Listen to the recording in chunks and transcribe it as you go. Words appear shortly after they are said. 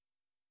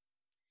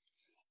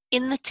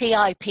In the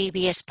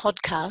TIPBS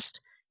podcast,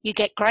 you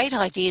get great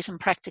ideas and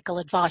practical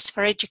advice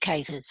for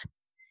educators.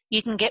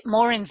 You can get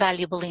more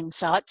invaluable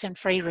insights and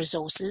free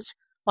resources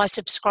by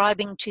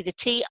subscribing to the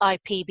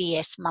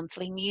TIPBS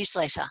monthly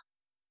newsletter.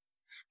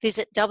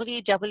 Visit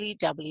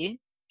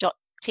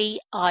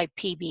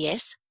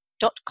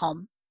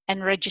www.tipbs.com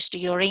and register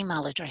your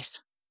email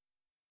address.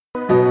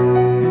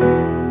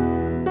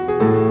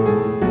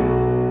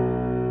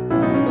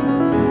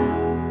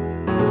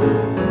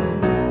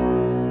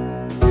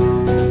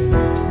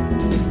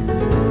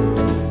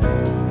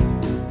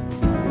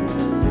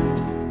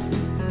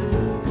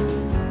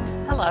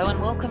 Hello and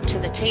welcome to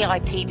the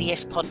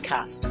TIPBS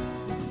podcast.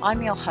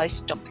 I'm your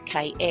host, Dr.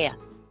 Kay Eyre.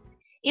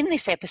 In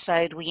this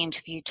episode, we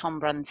interview Tom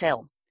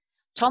Brunzell.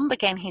 Tom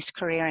began his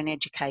career in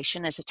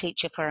education as a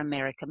Teach for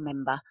America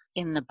member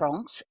in the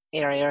Bronx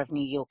area of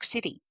New York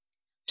City.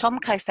 Tom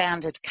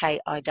co-founded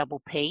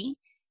KIPP,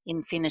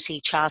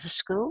 Infinity Charter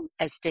School,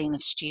 as Dean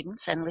of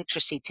Students and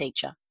Literacy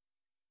Teacher.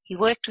 He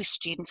worked with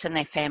students and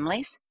their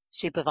families,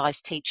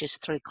 supervised teachers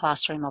through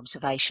classroom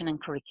observation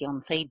and curriculum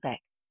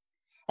feedback.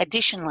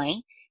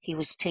 Additionally, he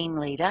was team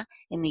leader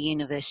in the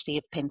University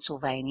of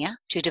Pennsylvania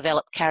to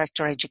develop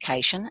character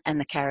education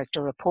and the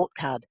character report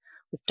card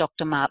with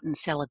Dr. Martin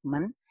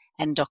Seligman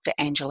and Dr.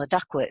 Angela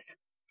Duckworth.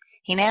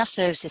 He now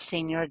serves as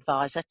Senior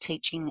Advisor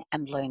Teaching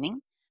and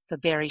Learning for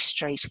Berry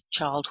Street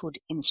Childhood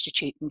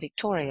Institute in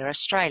Victoria,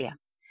 Australia.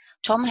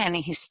 Tom and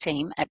his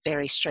team at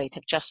Berry Street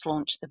have just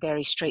launched the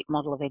Berry Street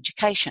Model of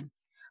Education,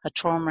 a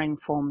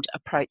trauma-informed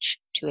approach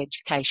to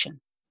education.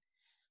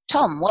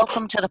 Tom,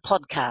 welcome to the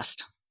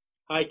podcast.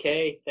 Hi,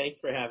 Kay. Thanks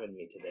for having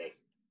me today.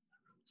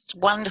 It's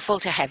wonderful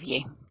to have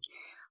you.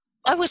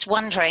 I was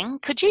wondering,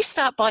 could you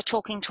start by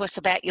talking to us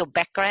about your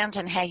background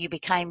and how you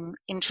became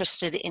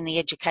interested in the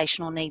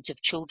educational needs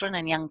of children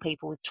and young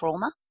people with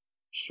trauma?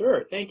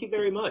 Sure. Thank you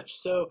very much.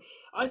 So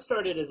I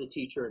started as a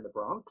teacher in the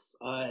Bronx,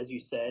 as you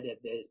said,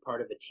 as part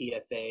of a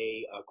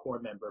TFA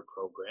core member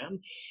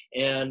program.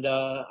 And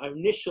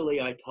initially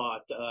I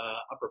taught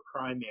upper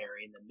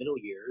primary in the middle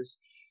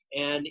years.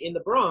 And in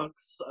the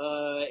Bronx,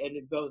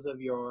 and those of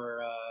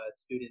your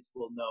students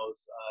will know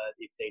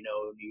if they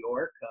know New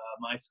York,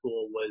 my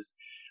school was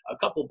a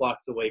couple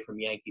blocks away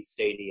from Yankee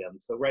Stadium,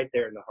 so right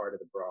there in the heart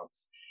of the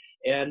Bronx.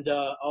 And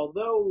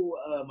although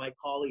my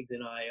colleagues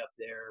and I up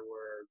there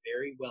were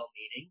very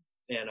well-meaning,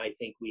 and I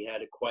think we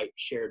had quite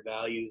shared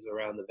values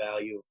around the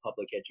value of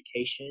public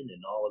education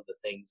and all of the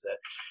things that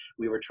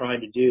we were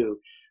trying to do,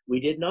 we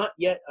did not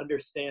yet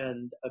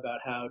understand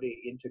about how to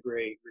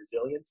integrate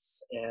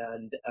resilience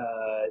and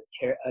a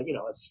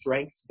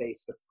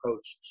strengths-based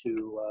approach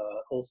to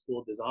whole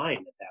school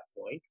design at that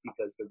point,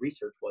 because the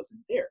research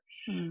wasn't there.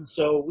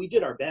 So we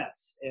did our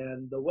best.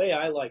 And the way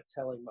I like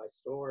telling my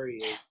story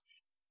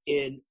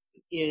is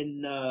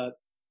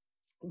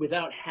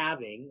without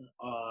having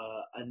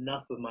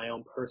enough of my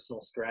own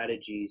personal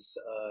strategies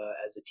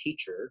as a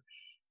teacher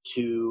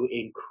to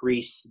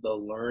increase the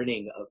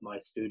learning of my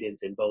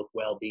students in both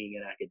well-being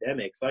and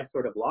academics, I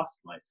sort of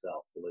lost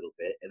myself a little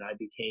bit, and I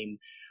became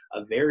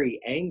a very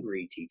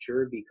angry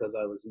teacher because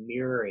I was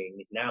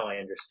mirroring, now I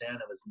understand,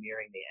 I was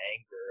mirroring the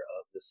anger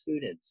of the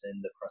students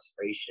and the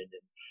frustration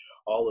and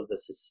all of the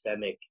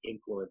systemic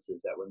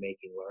influences that were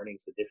making learning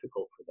so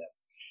difficult for them.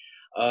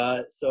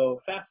 So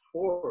fast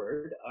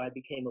forward, I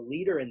became a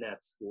leader in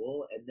that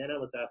school, and then I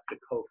was asked to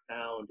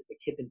co-found the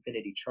KIPP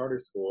Infinity Charter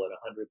School at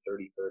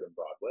 133rd and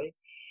Broadway.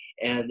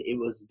 And it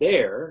was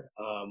there,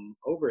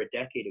 over a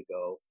decade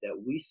ago,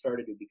 that we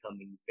started to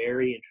becoming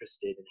very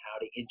interested in how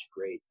to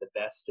integrate the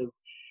best of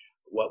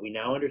what we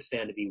now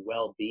understand to be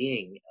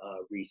well-being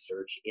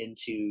research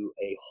into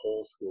a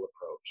whole school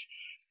approach.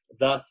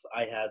 Thus,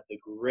 I had the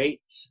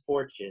great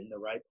fortune, the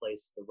right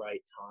place, the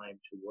right time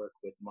to work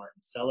with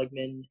Martin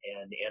Seligman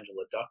and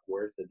Angela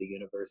Duckworth of the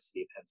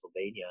University of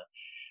Pennsylvania.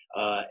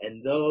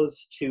 And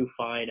those two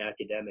fine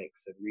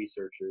academics and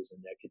researchers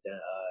and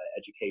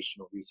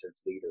educational research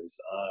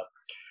leaders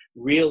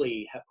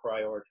really have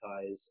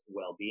prioritized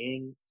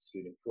well-being,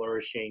 student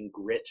flourishing,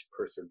 grit,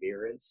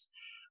 perseverance,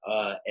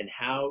 and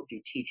how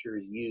do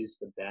teachers use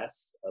the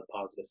best of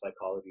positive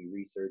psychology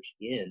research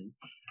in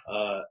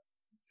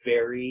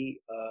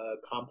very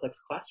complex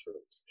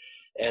classrooms.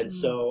 And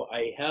so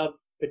I have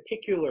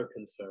particular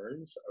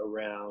concerns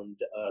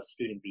around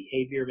student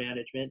behavior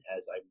management,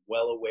 as I'm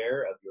well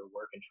aware of your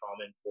work in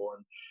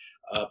trauma-informed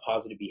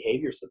positive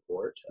behavior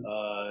support.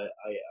 I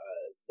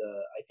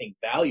think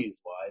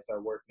values-wise,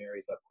 our work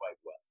marries up quite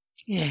well.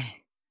 Yeah.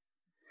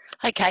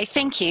 Okay,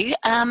 thank you.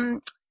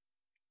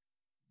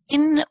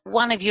 In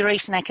one of your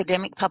recent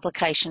academic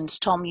publications,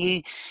 Tom,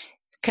 you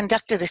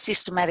conducted a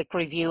systematic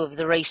review of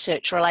the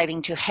research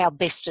relating to how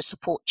best to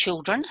support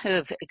children who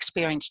have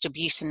experienced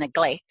abuse and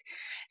neglect.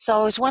 So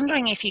I was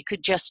wondering if you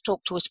could just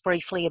talk to us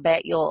briefly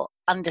about your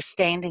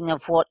understanding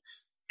of what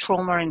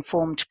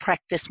trauma-informed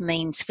practice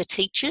means for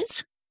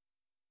teachers.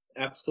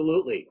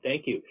 Absolutely.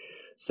 Thank you.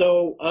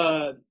 So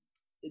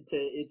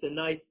it's a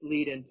nice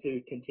lead-in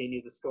to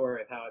continue the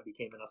story of how I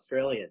became an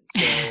Australian.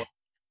 So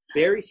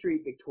Berry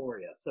Street,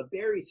 Victoria. So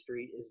Berry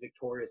Street is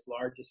Victoria's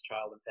largest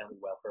child and family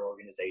welfare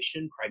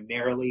organization.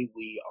 Primarily,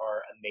 we are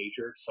a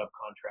major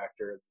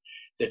subcontractor of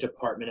the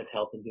Department of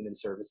Health and Human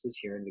Services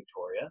here in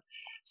Victoria.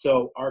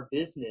 So our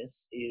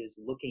business is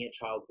looking at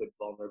childhood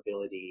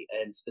vulnerability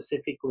and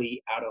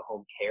specifically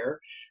out-of-home care.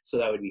 So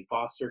that would be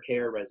foster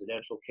care,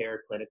 residential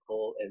care,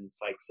 clinical and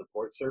psych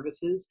support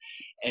services,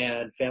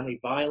 and family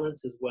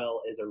violence, as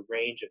well as a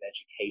range of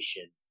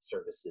education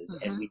services.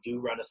 And we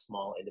do run a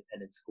small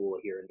independent school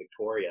here in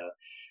Victoria,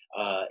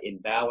 in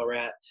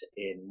Ballarat,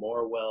 in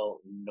Morwell,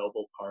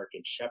 Noble Park,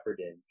 and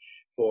Shepparton,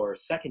 for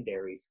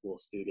secondary school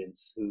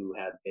students who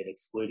have been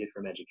excluded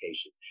from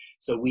education.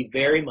 So we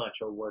very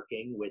much are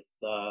working with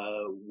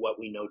what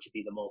we know to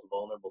be the most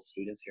vulnerable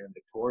students here in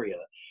Victoria.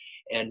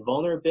 And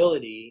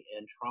vulnerability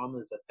and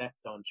trauma's effect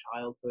on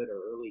childhood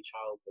or early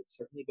childhood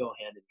certainly go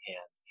hand in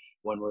hand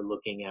when we're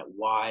looking at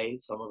why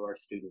some of our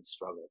students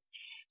struggle.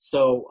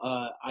 So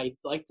I'd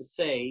like to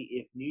say,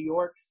 if New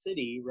York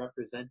City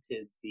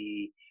represented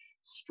the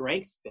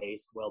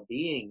strengths-based,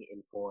 well-being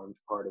informed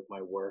part of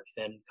my work,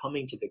 then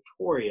coming to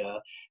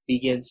Victoria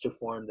begins to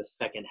form the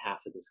second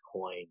half of this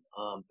coin,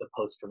 the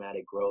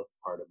post-traumatic growth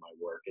part of my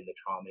work and the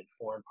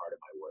trauma-informed part of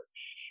my work.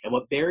 And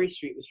what Berry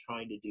Street was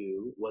trying to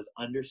do was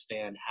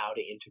understand how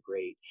to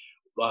integrate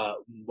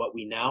what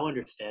we now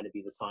understand to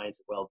be the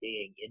science of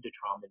well-being into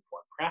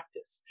trauma-informed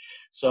practice.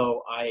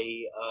 So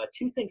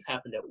two things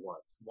happened at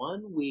once.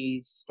 One,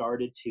 we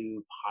started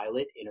to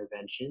pilot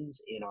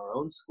interventions in our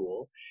own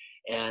school,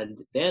 and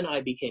then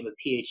I became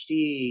a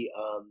PhD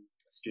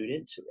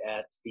student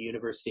at the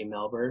University of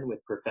Melbourne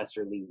with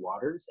Professor Lee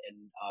Waters and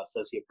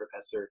Associate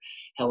Professor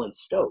Helen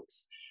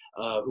Stokes,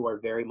 who are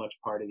very much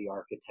part of the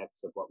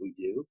architects of what we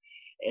do.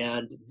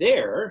 And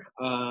there,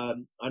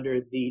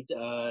 under the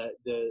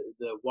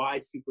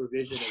wise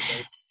supervision of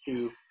those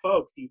two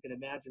folks, you can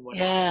imagine what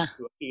happens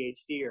to a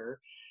PhDer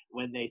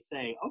when they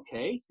say,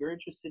 okay, you're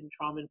interested in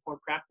trauma-informed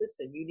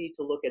practice, and you need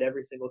to look at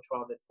every single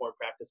trauma-informed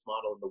practice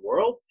model in the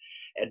world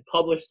and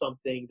publish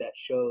something that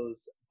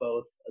shows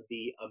both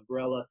the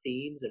umbrella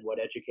themes and what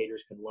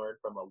educators can learn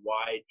from a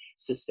wide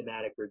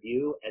systematic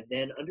review, and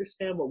then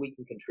understand what we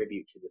can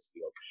contribute to this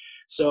field.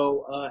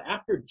 So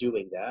after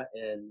doing that,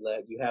 and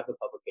you have the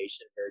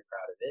publication, very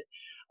proud of it,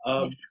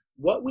 Yes.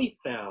 what we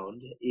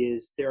found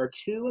is there are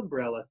two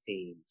umbrella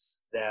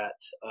themes that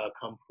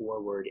come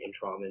forward in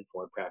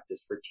trauma-informed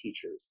practice for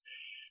teachers.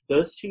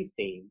 Those two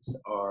themes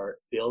are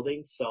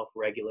building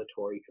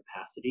self-regulatory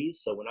capacities.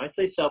 So when I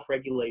say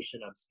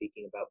self-regulation, I'm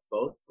speaking about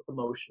both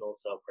emotional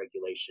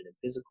self-regulation and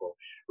physical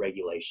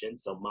regulation.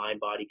 So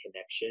mind-body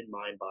connection,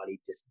 mind-body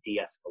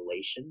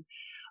de-escalation.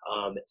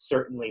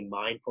 Certainly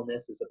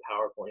mindfulness is a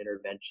powerful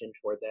intervention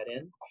toward that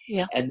end.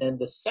 Yeah. And then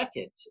the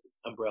second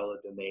umbrella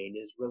domain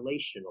is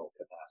relational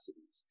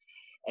capacities.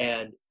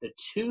 And the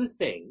two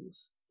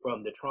things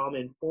from the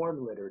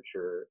trauma-informed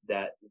literature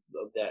that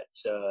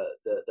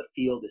the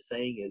field is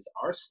saying is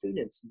our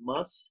students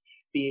must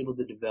be able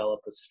to develop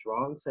a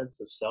strong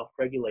sense of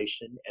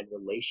self-regulation and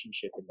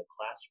relationship in the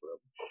classroom.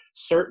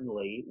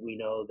 Certainly, we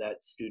know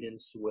that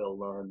students will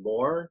learn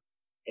more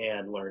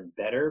and learn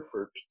better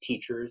for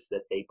teachers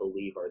that they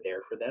believe are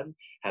there for them,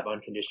 have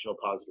unconditional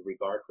positive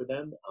regard for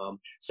them.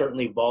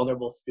 Certainly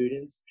vulnerable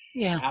students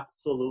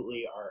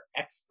absolutely are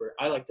expert.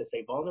 I like to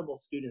say vulnerable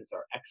students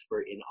are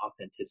expert in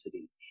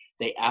authenticity.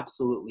 They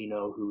absolutely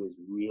know who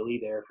is really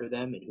there for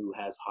them and who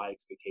has high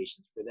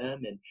expectations for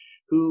them and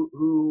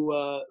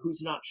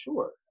who's not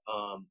sure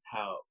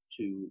how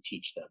to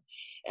teach them.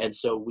 And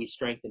so we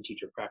strengthen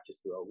teacher practice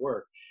through our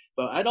work.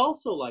 But I'd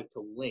also like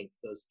to link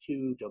those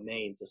two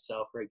domains of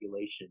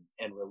self-regulation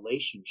and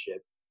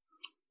relationship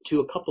to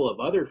a couple of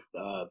other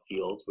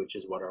fields, which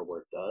is what our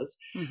work does.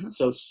 Mm-hmm.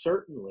 So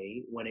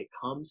certainly when it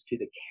comes to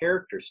the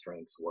character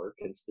strengths work,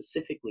 and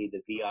specifically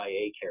the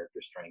VIA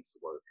character strengths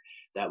work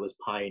that was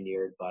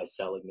pioneered by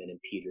Seligman and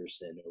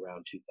Peterson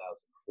around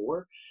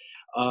 2004,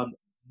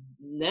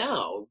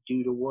 now,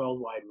 due to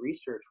worldwide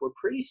research, we're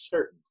pretty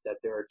certain that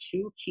there are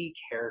two key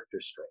character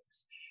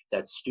strengths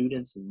that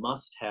students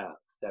must have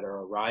that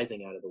are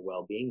arising out of the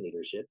well-being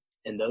leadership.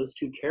 And those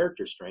two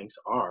character strengths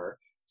are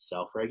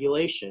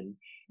self-regulation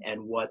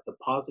and what the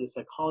positive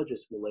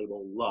psychologists will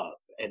label love,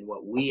 and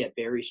what we at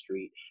Berry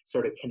Street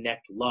sort of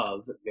connect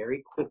love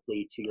very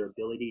quickly to your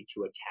ability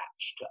to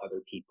attach to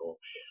other people.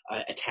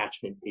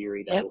 Attachment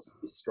theory that will see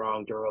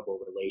strong, durable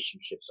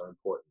relationships are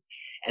important.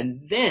 And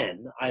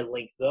then I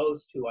link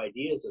those two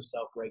ideas of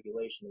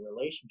self-regulation and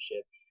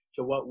relationship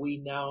to what we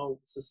now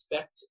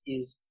suspect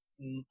is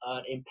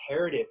an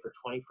imperative for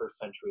 21st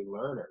century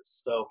learners.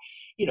 So,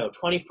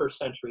 21st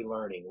century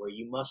learning, where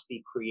you must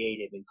be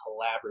creative and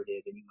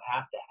collaborative, and you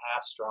have to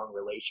have strong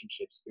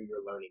relationships through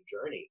your learning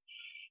journey.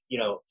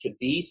 To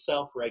be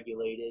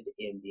self-regulated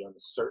in the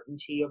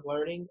uncertainty of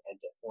learning and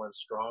to form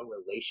strong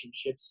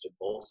relationships to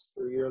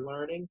bolster your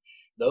learning,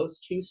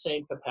 those two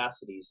same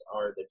capacities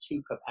are the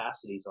two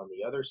capacities on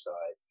the other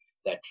side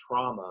that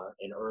trauma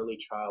and early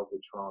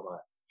childhood trauma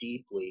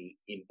deeply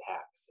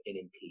impacts and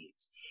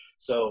impedes.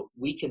 So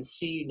we can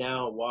see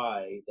now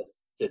why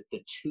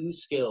the two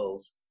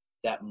skills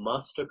that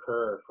must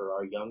occur for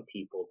our young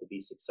people to be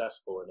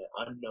successful in an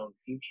unknown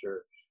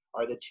future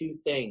are the two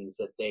things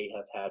that they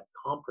have had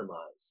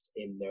compromised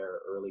in their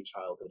early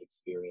childhood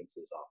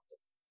experiences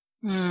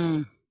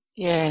often.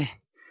 Yeah.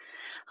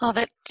 Oh,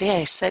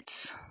 yes,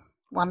 that's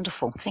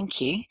wonderful.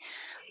 Thank you.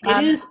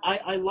 It is.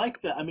 I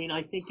like that. I mean,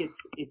 I think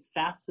it's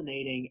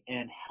fascinating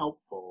and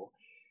helpful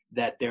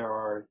that there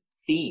are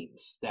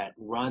themes that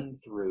run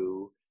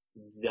through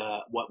the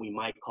what we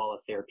might call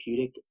a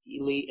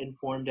therapeutically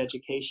informed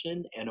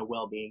education and a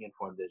well-being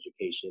informed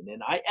education.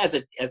 And I, as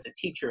a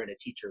teacher and a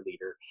teacher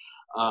leader,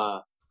 uh,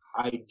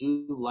 I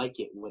do like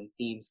it when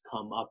themes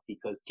come up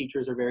because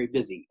teachers are very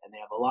busy and they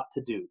have a lot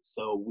to do.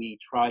 So we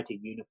try to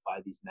unify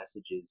these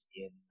messages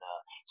in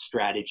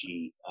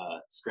strategy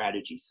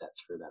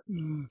sets for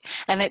them.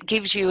 And it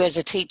gives you as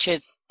a teacher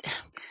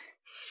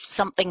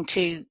something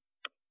to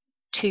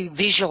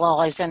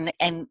visualize and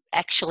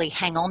actually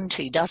hang on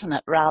to, doesn't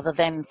it? Rather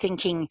than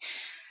thinking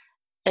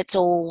it's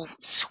all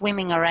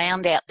swimming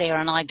around out there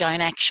and I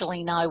don't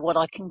actually know what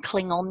I can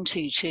cling on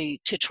to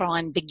try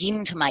and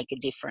begin to make a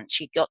difference.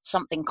 You've got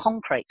something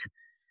concrete.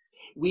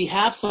 We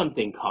have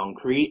something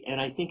concrete, and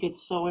I think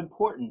it's so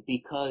important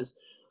because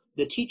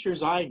the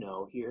teachers I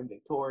know here in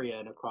Victoria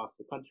and across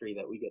the country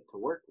that we get to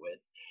work with,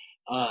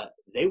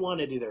 they want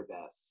to do their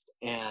best.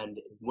 And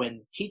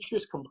when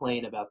teachers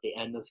complain about the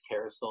endless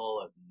carousel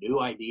of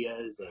new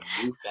ideas and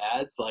new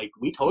fads, like,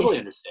 we totally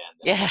understand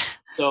that. Yeah.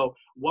 So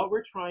what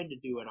we're trying to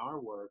do in our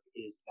work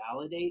is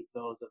validate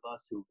those of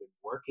us who've been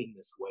working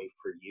this way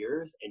for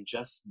years and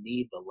just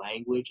need the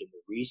language and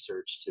the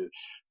research to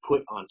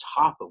put on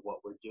top of what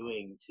we're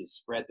doing to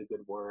spread the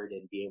good word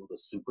and be able to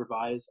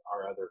supervise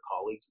our other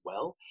colleagues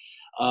well.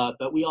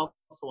 But we also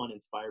want to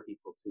inspire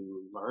people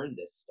to learn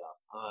this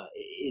stuff.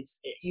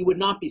 You would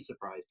not be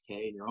surprised,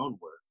 Kay, in your own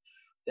work,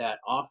 that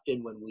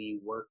often when we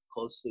work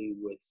closely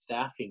with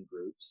staffing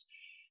groups,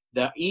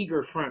 the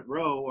eager front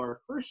row are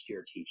first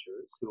year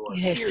teachers who are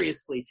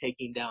furiously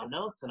taking down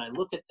notes. And I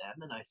look at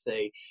them and I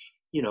say,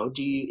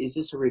 is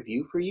this a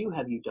review for you?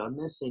 Have you done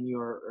this in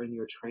your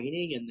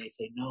training? And they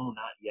say, no,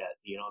 not yet,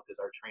 because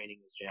our training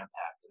is jam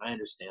packed. And I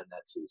understand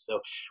that too.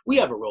 So we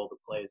have a role to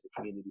play as a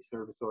community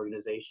service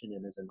organization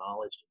and as a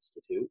knowledge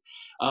institute.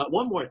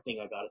 One more thing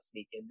I got to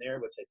sneak in there,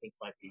 which I think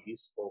might be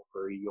useful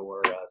for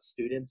your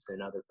students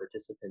and other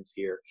participants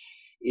here,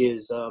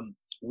 is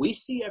we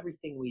see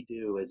everything we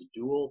do as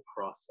dual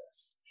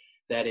process.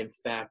 That in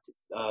fact,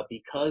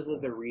 because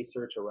of the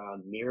research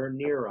around mirror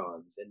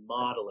neurons and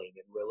modeling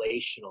and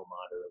relational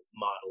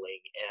modeling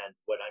and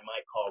what I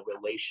might call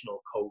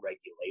relational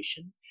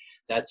co-regulation,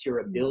 that's your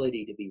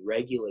ability to be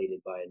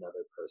regulated by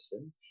another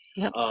person,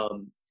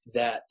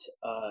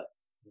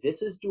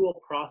 this is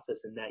dual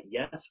process, and that,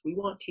 yes, we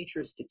want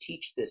teachers to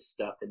teach this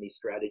stuff and these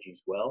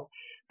strategies well,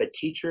 but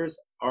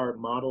teachers are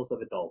models of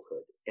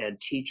adulthood,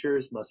 and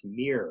teachers must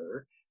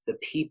mirror the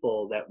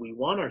people that we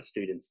want our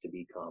students to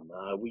become.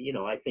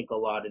 I think a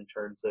lot in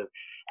terms of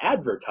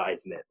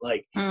advertisement,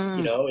 like,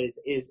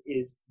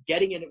 is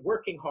getting in,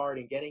 working hard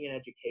and getting an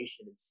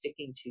education and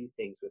sticking to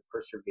things with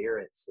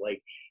perseverance.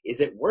 Like,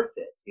 is it worth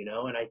it?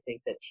 And I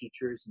think that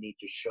teachers need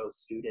to show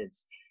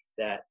students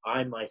that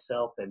I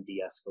myself am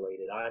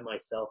de-escalated. I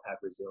myself have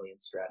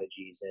resilient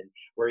strategies, and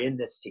we're in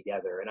this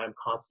together. And I'm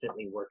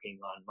constantly working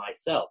on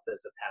myself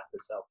as a path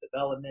of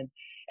self-development.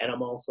 And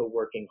I'm also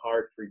working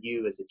hard for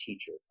you as a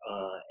teacher.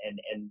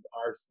 And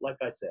like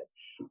I said,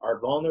 our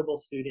vulnerable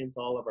students,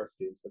 all of our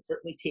students, but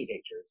certainly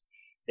teenagers,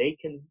 they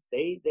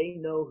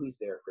know who's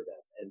there for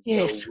them. And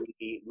so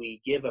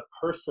we give a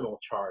personal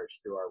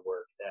charge through our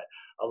work that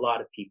a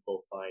lot of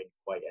people find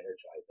quite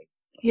energizing.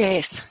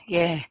 Yes,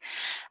 yeah.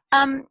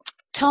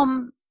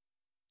 Tom,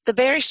 the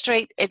Berry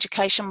Street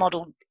education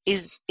model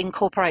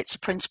incorporates the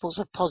principles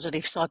of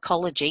positive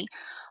psychology.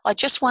 I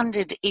just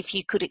wondered if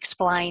you could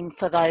explain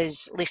for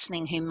those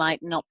listening who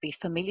might not be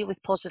familiar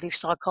with positive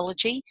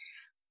psychology,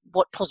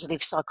 what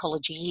positive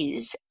psychology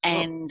is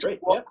and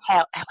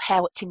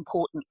how it's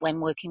important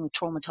when working with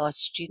traumatized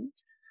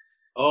students.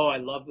 Oh, I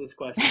love this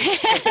question.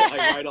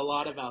 I write a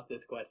lot about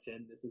this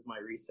question. This is my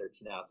research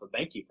now, so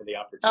thank you for the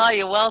opportunity. Oh,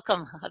 you're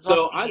welcome.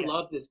 I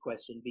love this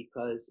question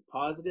because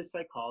positive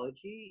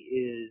psychology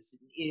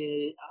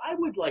I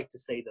would like to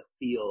say the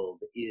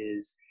field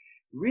is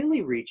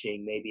really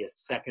reaching maybe a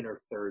second or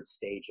third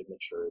stage of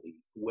maturity,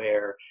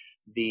 where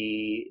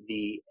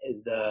the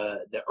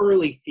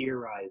early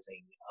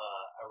theorizing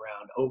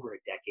around over a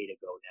decade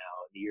ago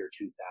now, in the year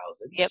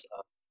 2000,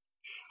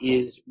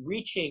 is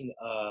reaching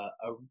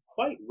a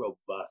quite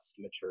robust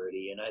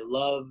maturity. And I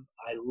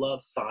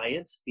love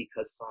science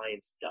because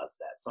science does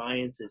that.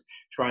 Science is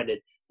trying to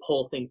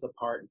pull things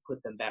apart and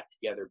put them back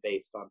together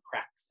based on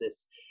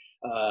praxis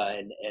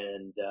and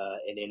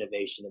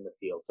innovation in the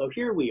field. So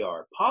here we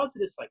are.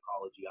 Positive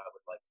psychology, I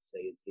would like to say,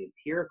 is the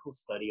empirical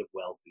study of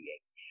well-being.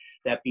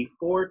 That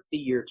before the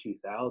year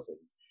 2000,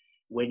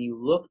 when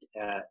you looked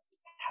at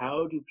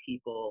how do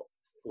people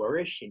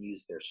flourish and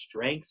use their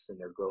strengths and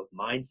their growth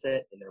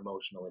mindset and their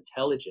emotional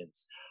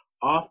intelligence,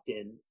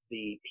 often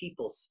the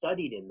people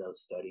studied in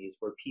those studies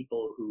were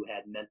people who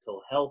had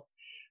mental health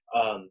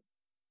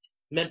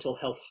mental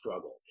health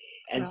struggle.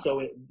 And Right.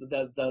 so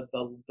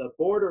the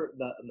border,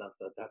 no,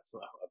 that's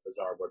not a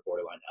bizarre word,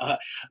 borderline.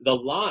 The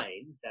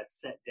line that's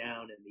set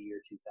down in the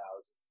year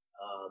 2000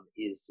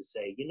 is to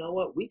say, you know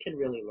what, we can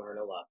really learn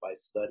a lot by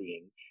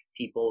studying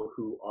people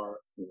who are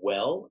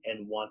well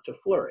and want to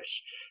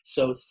flourish.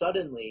 So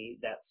suddenly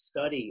that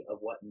study of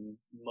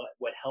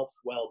what helps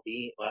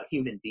well-being,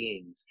 human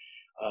beings,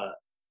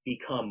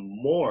 become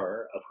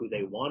more of who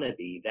they want to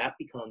be, that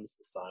becomes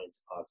the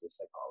science of positive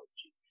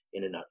psychology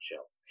in a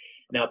nutshell.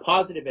 Now,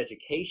 positive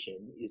education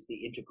is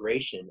the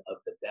integration of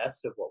the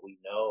best of what we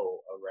know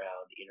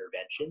around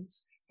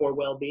interventions for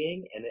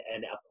well-being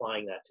and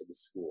applying that to the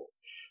school.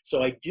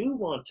 So I do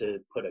want to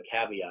put a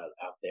caveat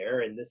out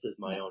there, and this is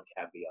my own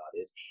caveat,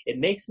 is it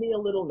makes me a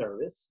little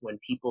nervous when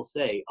people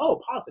say,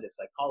 oh, positive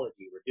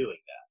psychology, we're doing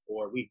that,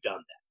 or we've done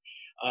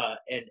that.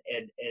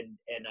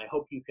 And I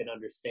hope you can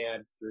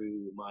understand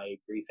through my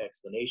brief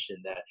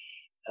explanation that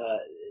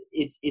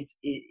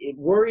it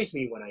worries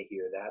me when I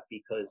hear that,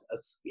 because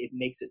it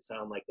makes it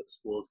sound like the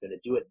school is going to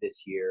do it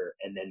this year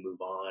and then move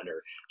on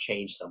or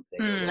change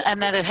something.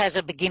 And that it has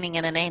a beginning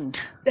and an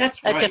end.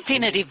 That's right. A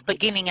definitive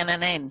beginning and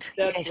an end.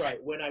 That's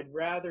right. When I'd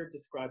rather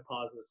describe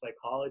positive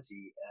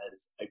psychology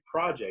as a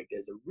project,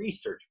 as a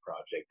research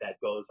project that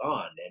goes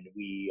on, and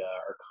we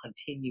are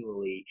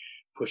continually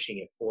pushing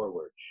it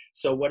forward.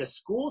 So what a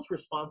school's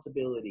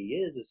responsibility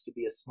is to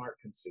be a smart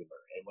consumer.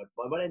 And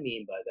what I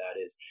mean by that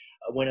is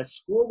when a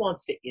school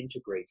wants to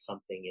integrate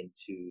something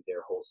into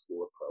their whole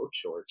school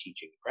approach or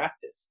teaching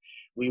practice,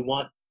 we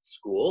want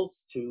school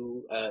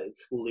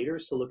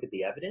leaders to look at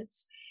the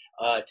evidence,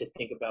 to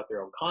think about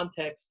their own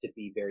context, to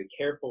be very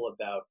careful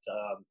about,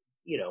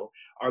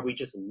 are we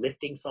just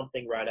lifting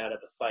something right out of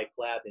a psych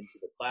lab into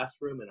the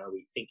classroom? And are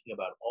we thinking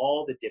about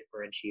all the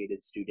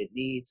differentiated student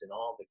needs and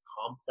all the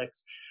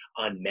complex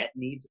unmet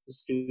needs of the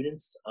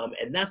students?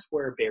 And that's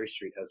where Berry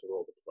Street has a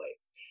role to play.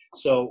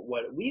 So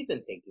what we've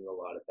been thinking a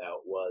lot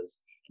about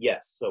was,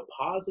 yes, so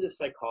positive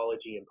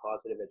psychology and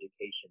positive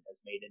education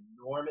has made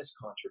enormous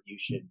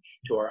contribution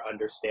to our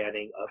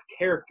understanding of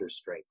character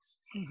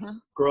strengths,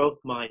 growth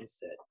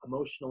mindset,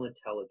 emotional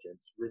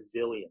intelligence,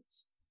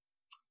 resilience,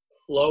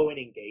 flow and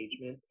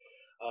engagement,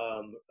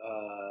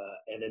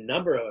 and a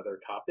number of other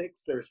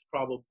topics. There's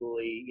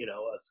probably,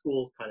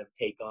 schools kind of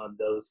take on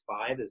those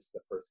 5 as the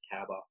first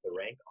cab off the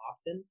rank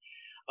often.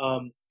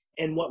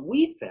 And what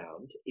we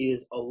found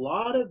is a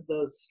lot of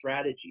those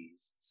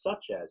strategies,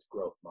 such as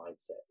growth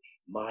mindset,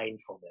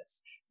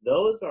 mindfulness,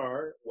 those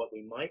are what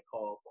we might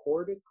call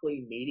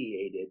cortically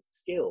mediated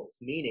skills,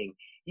 meaning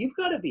you've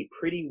got to be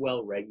pretty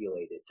well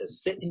regulated to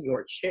sit in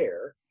your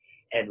chair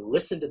and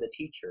listen to the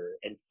teacher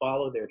and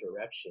follow their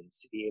directions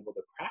to be able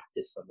to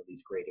practice some of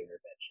these great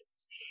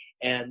interventions.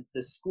 And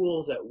the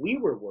schools that we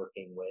were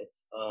working with,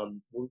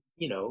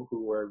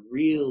 who were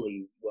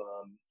really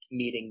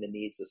meeting the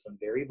needs of some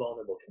very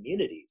vulnerable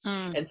communities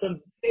and some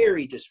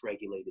very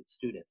dysregulated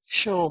students.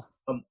 Sure.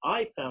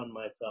 I found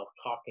myself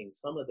talking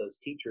some of those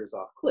teachers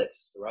off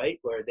cliffs, right?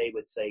 Where they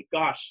would say,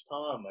 gosh,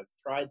 Tom, I've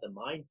tried the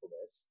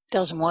mindfulness.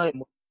 Doesn't work.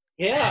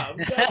 Yeah,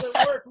 it doesn't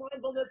work.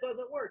 Mindfulness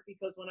doesn't work,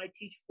 because when I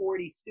teach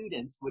 40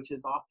 students, which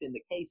is often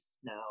the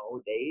case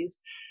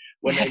nowadays,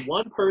 when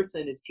one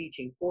person is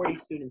teaching 40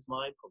 students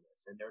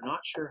mindfulness and they're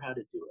not sure how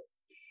to do it,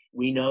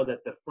 we know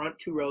that the front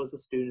 2 rows of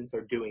students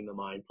are doing the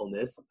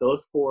mindfulness.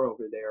 Those 4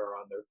 over there are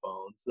on their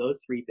phones.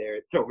 Those 3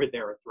 over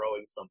there are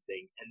throwing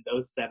something. And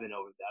those 7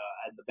 over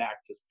at the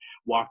back just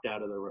walked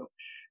out of the room.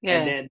 Yeah.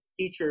 And then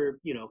the teacher,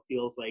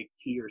 feels like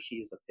he or she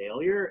is a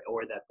failure,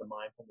 or that the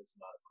mindfulness is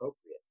not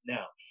appropriate.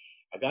 Now,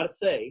 I got to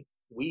say,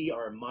 we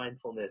are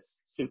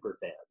mindfulness super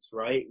fans,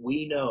 right?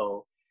 We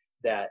know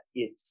that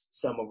it's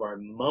some of our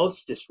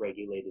most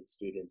dysregulated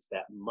students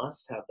that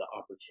must have the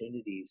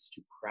opportunities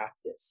to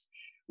practice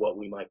what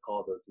we might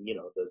call those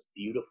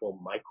beautiful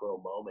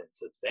micro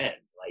moments of Zen.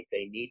 Like,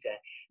 they need to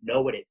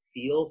know what it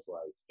feels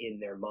like in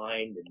their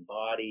mind and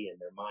body and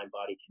their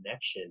mind-body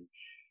connection.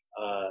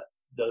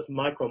 Those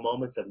micro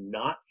moments of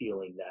not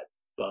feeling that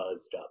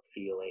buzzed up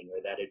feeling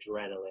or that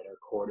adrenaline or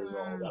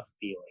cortisol up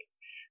feeling.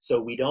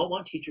 So we don't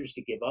want teachers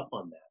to give up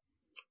on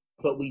that,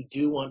 but we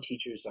do want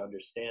teachers to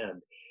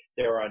understand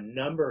there are a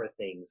number of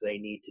things they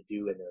need to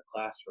do in their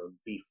classroom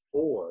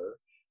before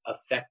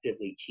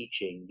effectively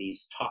teaching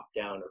these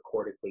top-down or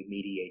cortically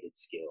mediated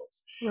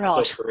skills. Right.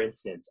 So, for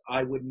instance,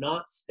 I would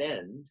not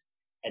spend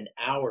an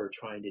hour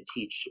trying to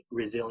teach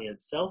resilient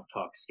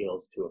self-talk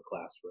skills to a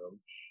classroom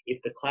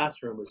if the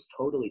classroom was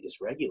totally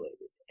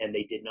dysregulated and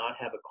they did not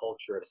have a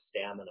culture of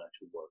stamina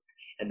to work,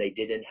 and they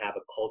didn't have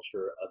a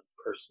culture of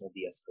personal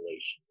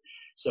de-escalation.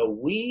 So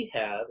we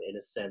have, in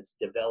a sense,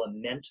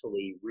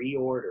 developmentally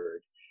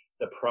reordered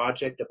the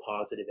project of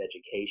positive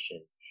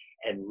education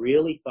and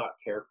really thought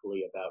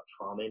carefully about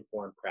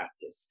trauma-informed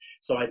practice.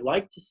 So I'd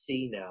like to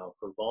see now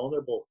for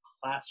vulnerable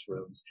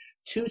classrooms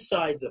 2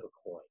 sides of a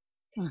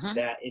coin.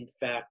 That, in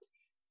fact,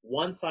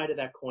 one side of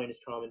that coin is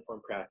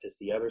trauma-informed practice,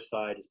 the other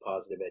side is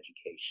positive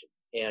education.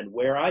 And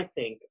where I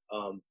think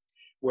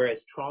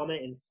whereas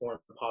trauma-informed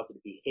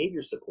positive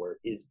behavior support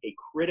is a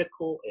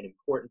critical and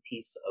important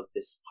piece of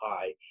this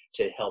pie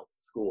to help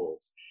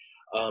schools.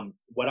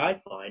 What I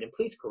find, and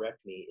please correct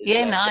me, is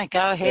Yeah, that no,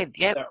 go ahead.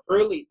 Yep.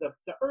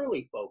 the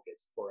early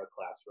focus for a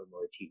classroom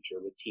or a teacher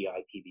with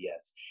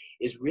TI-PBS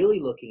is really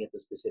looking at the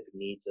specific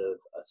needs of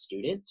a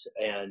student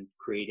and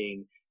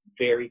creating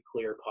very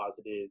clear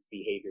positive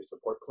behavior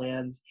support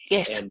plans.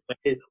 Yes. And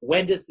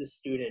when does the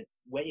student,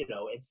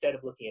 instead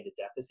of looking at a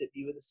deficit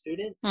view of the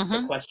student,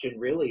 the question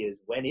really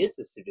is, when is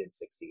the student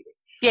succeeding?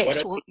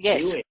 Yes. What are they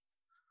doing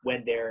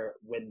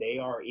when they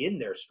are in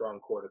their strong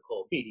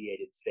cortical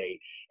mediated state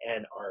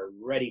and are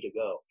ready to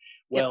go?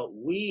 Well,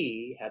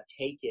 we have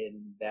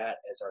taken that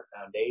as our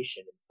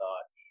foundation and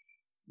thought,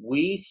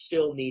 we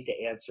still need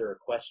to answer a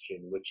question,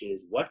 which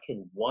is, what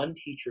can one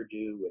teacher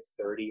do with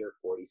 30 or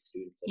 40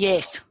 students at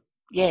a time?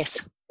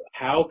 Yes.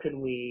 How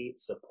can we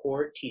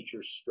support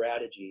teachers'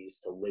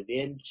 strategies to live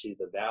into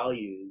the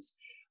values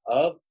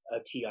of a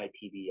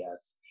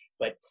TI-PBS,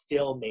 but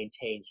still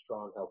maintain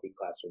strong, healthy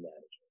classroom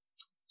management?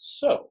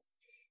 So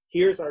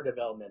here's our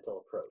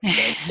developmental approach.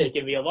 It's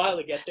taken me a while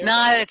to get there.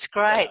 No, it's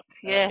great.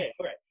 Yeah. Okay,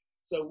 all right.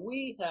 So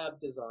we have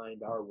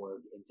designed our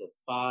work into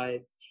 5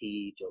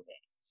 key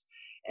domains,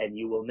 and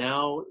you will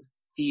now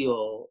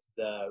feel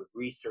the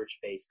research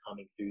base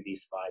coming through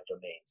these 5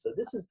 domains. So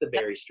this is the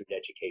Berry Street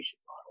education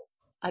model.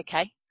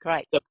 Okay,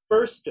 great. The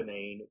first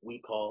domain we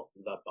call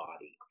the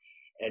body,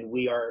 and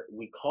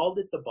we called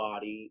it the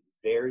body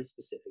very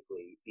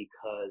specifically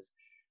because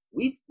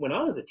when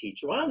I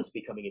was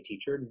becoming a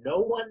teacher, no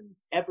one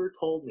ever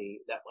told me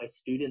that my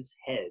students'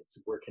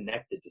 heads were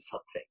connected to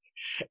something,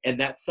 and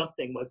that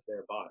something was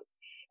their body.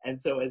 And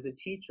so as a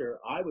teacher,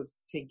 I was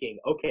thinking,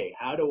 okay,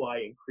 how do I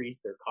increase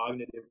their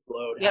cognitive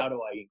load? How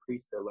do I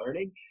increase their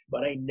learning?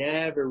 But I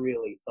never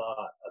really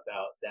thought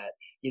about that.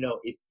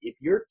 If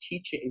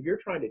you're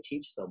trying to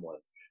teach someone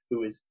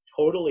who is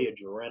totally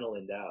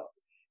adrenaline out,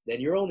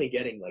 then you're only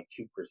getting like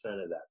 2%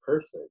 of that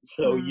person.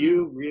 So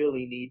you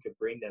really need to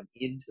bring them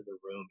into the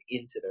room,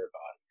 into their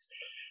bodies.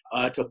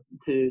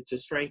 To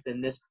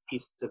strengthen this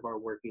piece of our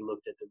work, we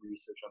looked at the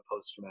research on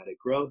post-traumatic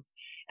growth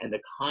and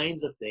the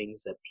kinds of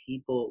things that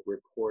people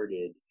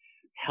reported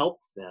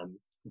helped them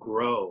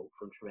grow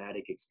from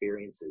traumatic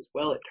experiences.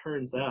 Well, it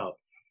turns out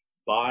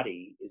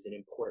body is an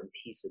important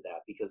piece of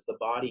that because the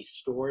body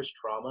stores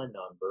trauma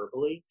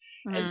non-verbally.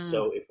 And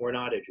so if we're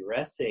not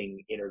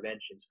addressing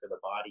interventions for the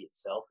body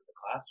itself in the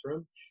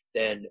classroom,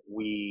 then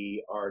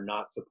we are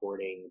not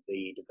supporting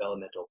the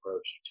developmental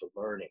approach to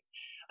learning.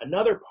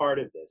 Another part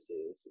of this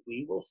is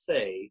we will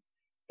say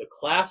the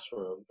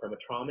classroom from a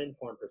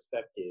trauma-informed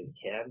perspective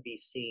can be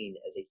seen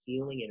as a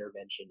healing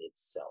intervention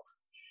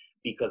itself,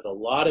 because a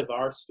lot of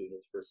our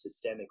students, for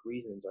systemic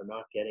reasons, are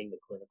not getting the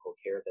clinical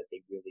care that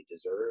they really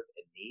deserve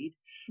and need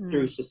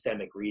through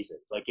systemic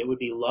reasons. Like, it would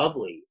be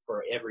lovely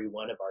for every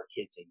one of our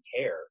kids in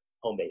care,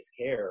 home-based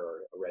care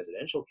or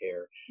residential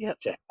care,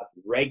 to have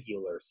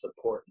regular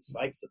support and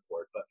psych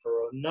support, but for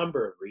a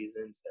number of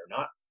reasons,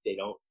 they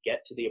don't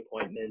get to the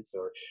appointments,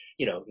 or,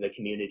 the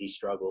community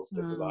struggles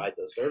to provide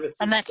those services.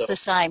 And that's the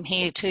same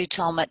here too,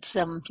 Tom. It's,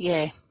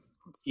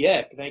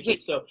 Yeah, thank you.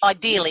 So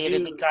ideally,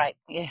 it'd be great.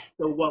 Yeah.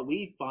 So what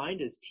we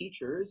find as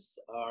teachers,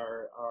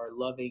 our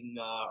loving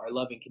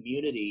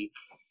community,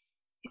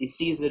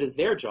 sees it as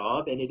their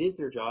job, and it is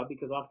their job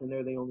because often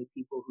they're the only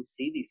people who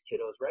see these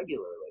kiddos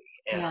regularly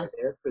and are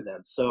there for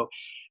them. So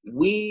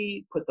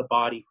we put the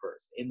body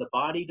first. In the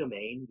body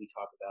domain, we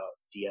talk about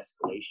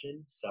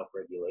de-escalation,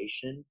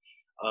 self-regulation,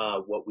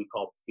 what we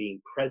call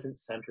being present,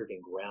 centered,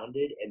 and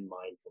grounded, and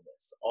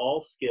mindfulness. All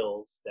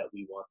skills that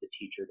we want the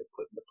teacher to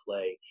put into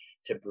play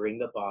to bring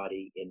the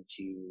body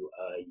into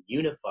a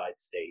unified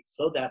state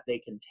so that they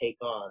can take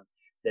on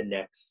the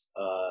next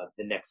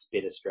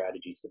bit of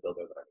strategies to build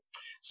their learning.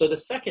 So the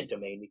second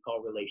domain we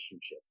call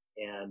relationship.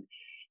 And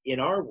in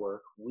our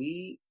work,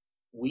 we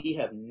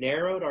have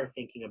narrowed our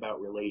thinking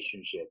about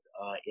relationship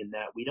in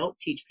that we don't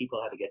teach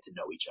people how to get to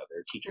know each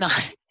other. Teachers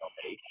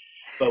already,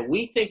 but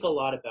we think a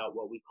lot about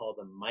what we call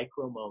the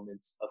micro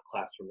moments of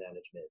classroom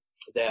management.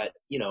 That,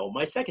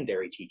 my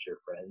secondary teacher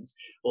friends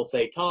will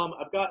say, Tom,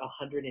 I've got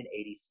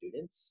 180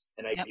 students,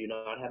 and I do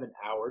not have an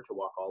hour to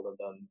walk all of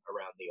them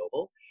around the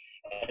oval.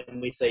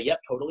 And we say, yep,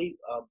 totally.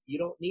 You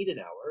don't need an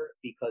hour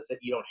because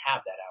you don't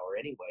have that hour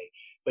anyway,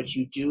 but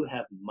you do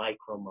have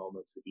micro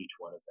moments with each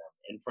one of them.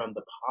 And from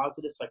the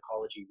positive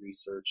psychology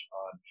research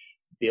on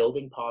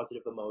building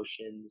positive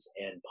emotions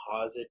and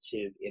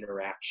positive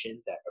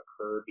interaction that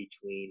occur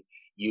between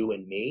you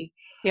and me,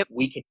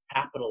 we can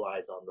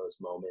capitalize on those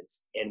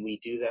moments, and we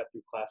do that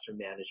through classroom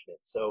management.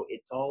 So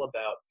it's all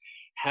about,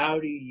 how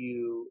do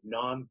you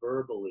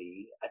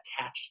non-verbally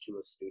attach to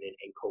a student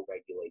and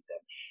co-regulate them?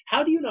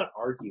 How do you not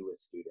argue with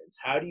students?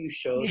 How do you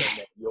show them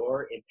that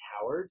you're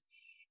empowered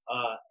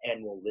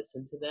and will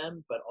listen to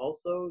them, but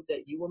also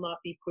that you will not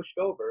be pushed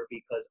over?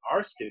 Because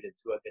our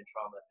students who have been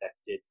trauma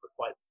affected for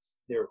quite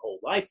their whole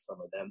life, some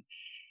of them,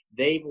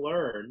 they've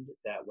learned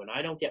that when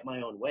I don't get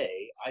my own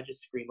way, I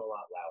just scream a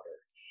lot louder.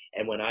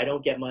 And when I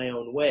don't get my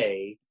own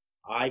way,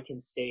 I can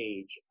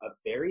stage a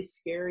very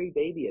scary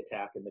baby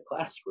attack in the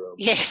classroom,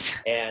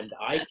 Yes. and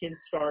I can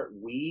start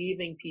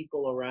weaving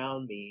people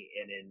around me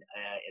in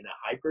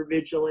a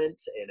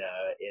hypervigilant, in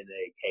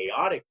a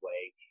chaotic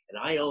way, and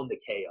I own the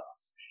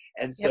chaos.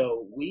 And Yep.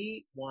 so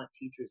we want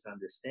teachers to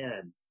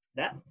understand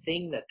that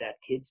thing that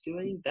that kid's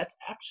doing, that's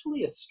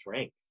actually a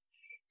strength.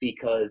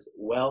 Because,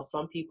 well,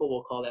 some people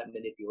will call that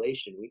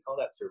manipulation. We call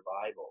that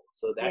survival.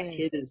 So that Yeah.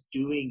 kid is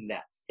doing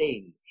that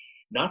thing,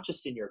 not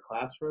just in your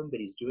classroom, but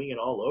he's doing it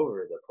all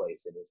over the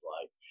place in his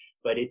life.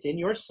 But it's in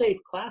your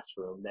safe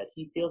classroom that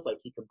he feels like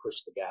he can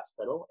push the gas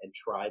pedal and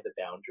try the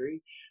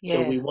boundary.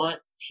 So Yeah. we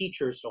want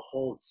teachers to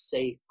hold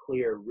safe,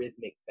 clear,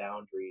 rhythmic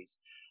boundaries,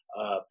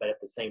 but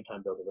at the same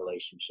time build a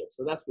relationship.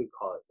 So that's what we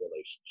call it,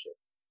 relationship.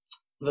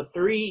 The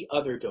three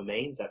other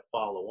domains that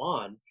follow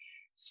on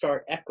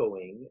start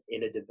echoing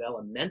in a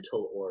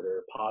developmental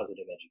order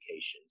positive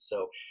education.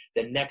 So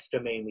the next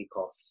domain we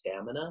call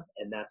stamina,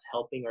 and that's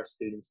helping our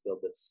students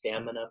build the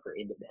stamina for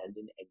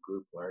independent and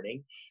group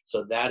learning.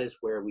 So that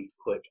is where we've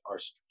put our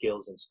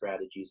skills and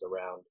strategies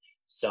around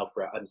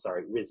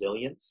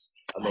resilience,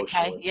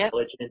 emotional Okay. Yep.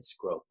 intelligence,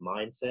 growth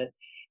mindset,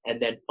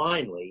 and then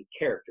finally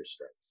character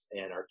strengths.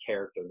 And our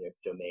character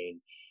domain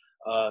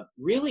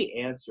really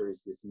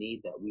answers this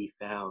need that we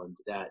found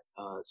that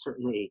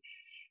certainly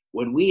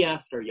when we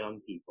asked our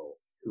young people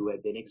who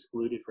had been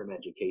excluded from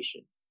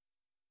education,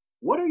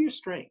 what are your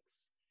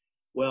strengths?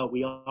 Well,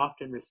 we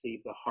often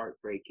receive the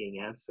heartbreaking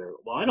answer,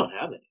 well, I don't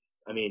have any.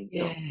 I mean,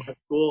 Yeah. my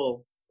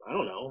school, I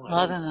don't know.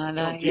 I don't know. I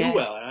No. don't do Yeah.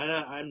 well.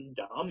 I'm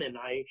dumb, and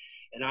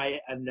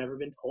I've never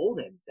been told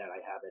that I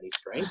have any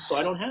strengths, so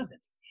I don't have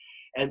any.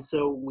 And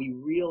so we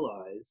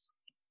realize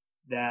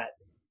that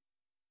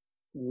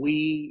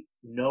we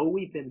know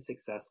we've been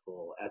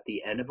successful at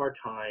the end of our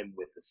time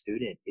with a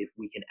student if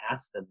we can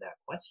ask them that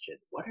question,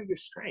 what are your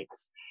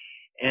strengths?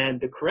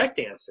 And the correct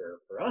answer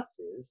for us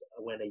is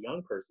when a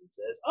young person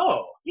says,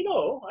 oh,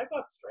 I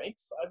got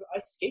strengths. I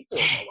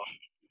skateboard a lot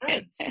with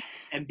friends.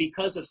 And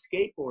because of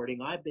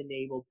skateboarding, I've been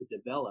able to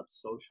develop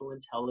social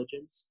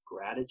intelligence,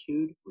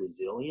 gratitude,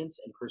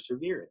 resilience, and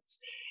perseverance.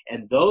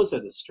 And those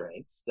are the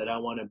strengths that I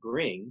want to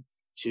bring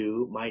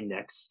to my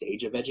next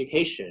stage of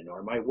education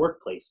or my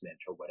work placement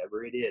or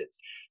whatever it is.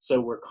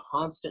 So we're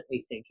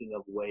constantly thinking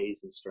of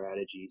ways and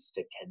strategies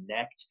to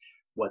connect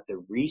what the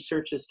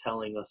research is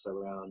telling us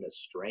around a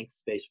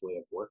strengths-based way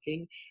of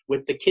working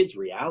with the kids'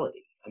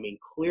 reality. I mean,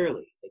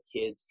 clearly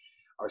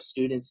our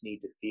students need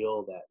to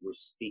feel that we're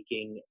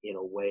speaking in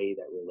a way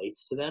that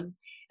relates to them.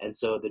 And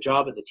so the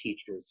job of the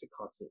teacher is to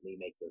constantly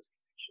make those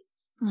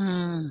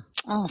connections.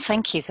 Oh,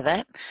 thank you for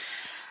that.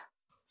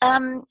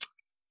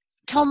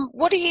 Tom,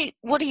 what do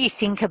you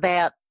think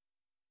about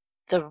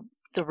the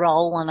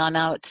role, and I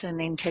know it's an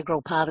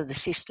integral part of the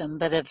system,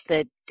 but of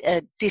the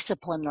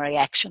disciplinary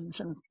actions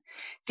and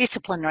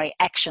disciplinary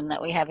action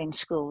that we have in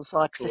schools,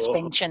 like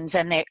suspensions,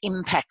 and their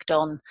impact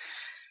on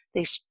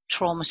these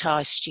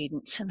traumatised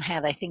students and how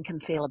they think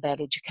and feel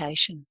about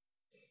education?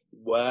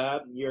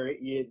 Well, you're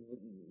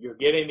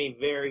giving me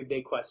very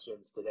big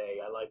questions today.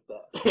 I like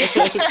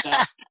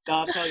that.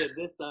 I'll tell you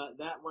this.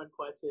 That one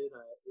question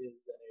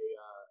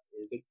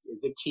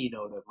is a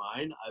keynote of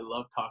mine. I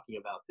love talking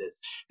about this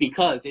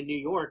because in New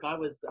York, I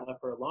was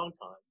for a long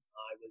time.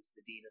 I was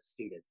the dean of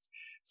students.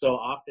 So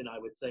often I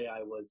would say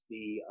I was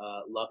the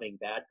loving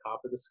bad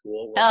cop of the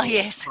school. Oh,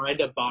 yes. Trying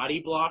to body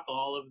block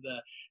all of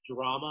the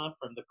drama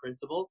from the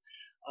principal.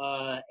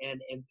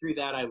 And through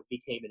that, I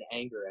became an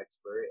anger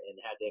expert and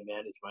had to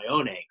manage my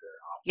own anger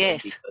often.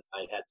 Yes. Because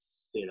I had,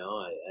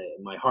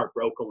 my heart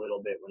broke a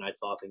little bit when I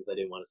saw things I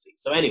didn't want to see.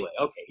 So anyway,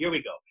 okay, here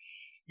we go.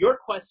 Your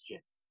question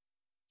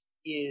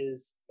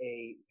is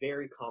a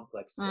very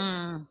complex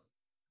thing.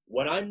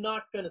 What I'm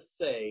not going to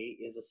say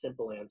is a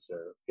simple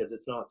answer because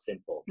it's not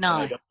simple. No.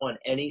 And I don't want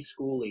any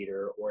school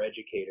leader or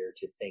educator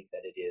to think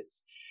that it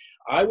is.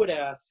 I would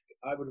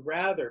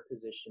rather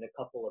position a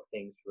couple of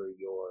things for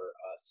your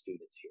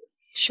students here.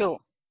 Sure.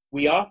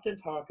 We often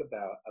talk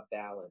about a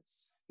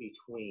balance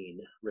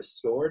between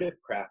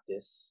restorative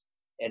practice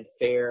and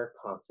fair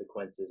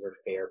consequences or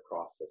fair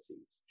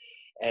processes.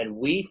 And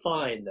we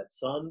find that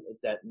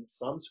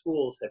some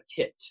schools have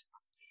tipped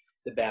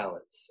the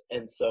balance.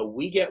 And so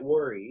we get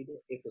worried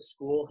if a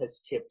school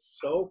has tipped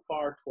so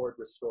far toward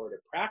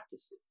restorative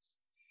practices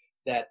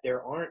that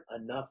there aren't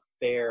enough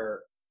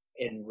fair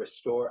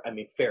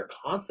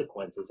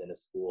consequences in a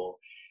school,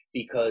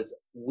 because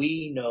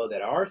we know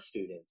that our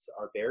students,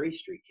 our Berry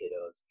Street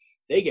kiddos,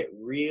 they get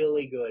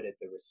really good at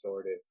the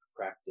restorative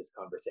practice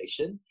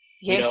conversation.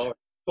 Yes.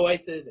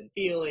 Choices and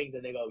feelings,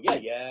 and they go, yeah, I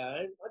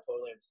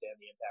totally understand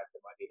the impact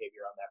of my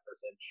behavior on that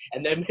person.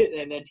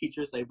 And then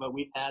teachers say, but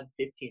we've had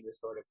 15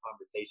 restorative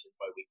conversations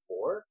by week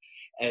 4,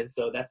 and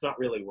so that's not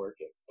really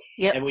working.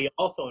 Yep. And we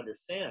also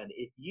understand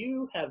if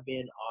you have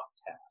been off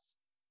task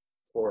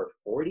for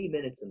 40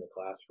 minutes in the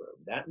classroom,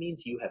 that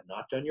means you have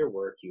not done your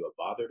work, you have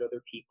bothered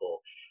other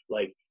people,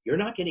 like you're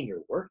not getting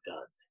your work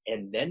done,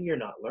 and then you're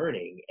not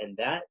learning, and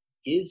that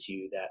gives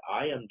you that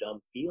I am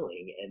dumb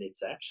feeling, and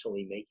it's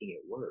actually making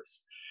it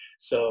worse.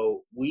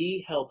 So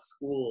we help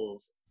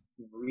schools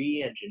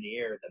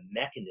re-engineer the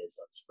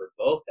mechanisms for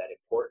both that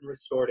important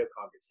restorative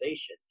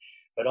conversation,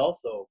 but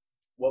also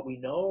what we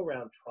know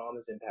around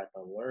trauma's impact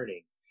on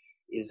learning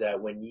is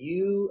that when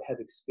you have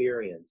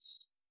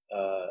experienced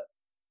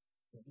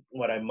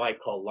what I might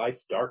call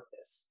life's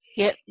darkness,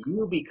 Yep.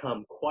 you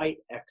become quite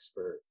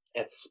expert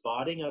at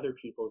spotting other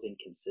people's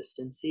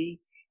inconsistency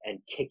and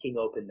kicking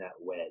open that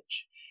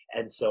wedge.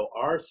 And so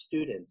our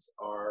students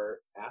are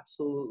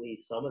absolutely,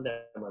 some of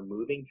them are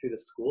moving through the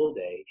school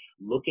day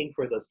looking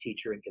for those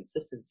teacher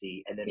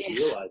inconsistency and then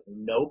Yes.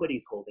 realizing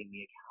nobody's holding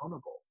me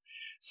accountable.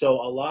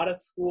 So a lot of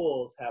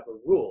schools have a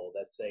rule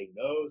that say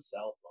no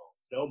cell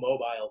phones, no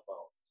mobile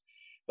phones.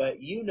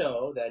 But you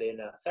know that in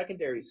a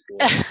secondary school,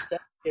 7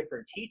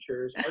 different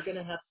teachers are going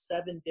to have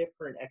 7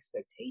 different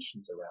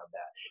expectations around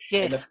that.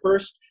 And Yes.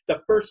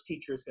 the first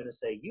teacher is going to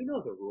say, you know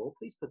the rule,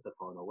 please put the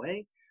phone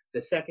away.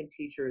 The second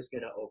teacher is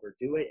going to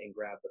overdo it and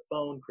grab the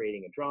phone,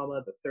 creating a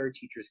drama. The third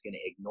teacher is going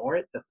to ignore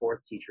it. The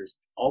fourth teacher is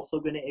also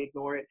going to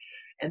ignore it.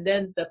 And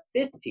then the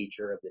fifth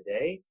teacher of the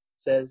day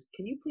says,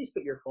 can you please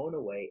put your phone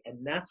away?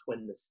 And that's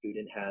when the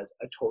student has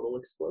a total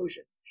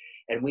explosion.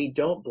 And we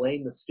don't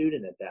blame the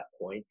student at that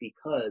point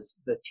because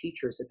the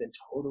teachers have been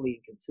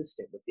totally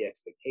inconsistent with the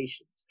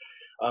expectations.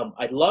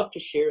 I'd love to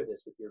share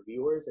this with your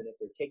viewers, and if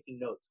they're taking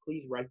notes,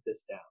 please write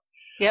this down.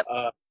 Yep.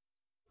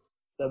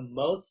 The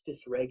most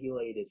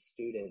dysregulated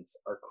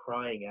students are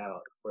crying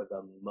out for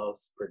the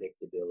most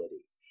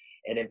predictability.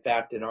 And in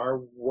fact, in our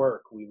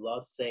work, we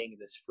love saying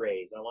this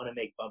phrase. I want to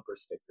make bumper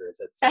stickers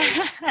that say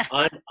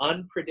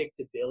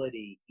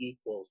unpredictability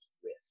equals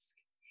risk.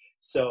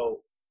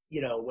 So,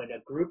 you know, when a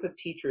group of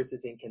teachers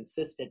is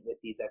inconsistent with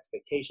these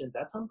expectations,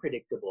 that's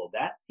unpredictable.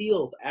 That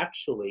feels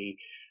actually,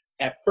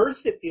 at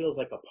first it feels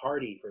like a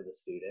party for the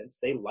students.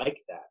 They like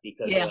that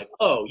because they're like,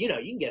 oh, you know,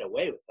 you can get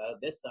away with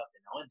this stuff.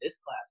 And in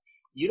this class,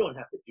 you don't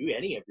have to do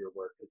any of your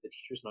work because the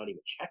teacher's not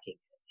even checking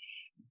it.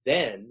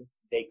 Then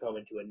they go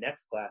into a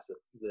next class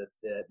with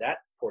that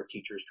poor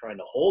teacher is trying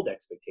to hold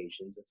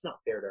expectations. It's not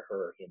fair to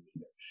her or him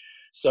either.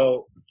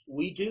 So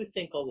we do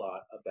think a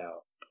lot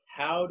about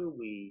how do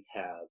we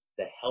have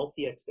the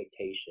healthy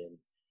expectation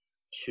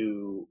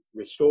to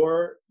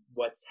restore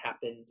what's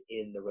happened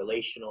in the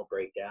relational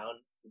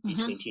breakdown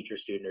between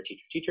teacher-student or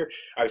teacher-teacher,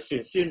 or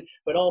student-student,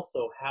 but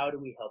also how do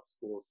we help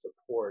schools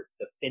support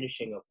the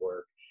finishing of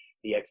work,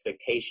 the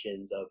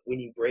expectations of when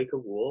you break a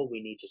rule,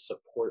 we need to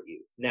support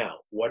you. Now,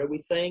 what are we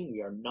saying?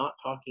 We are not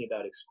talking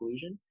about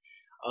exclusion.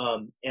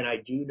 And I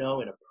do know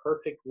in a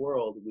perfect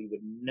world, we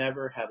would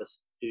never have a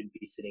student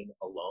be sitting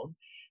alone,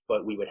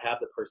 but we would have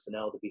the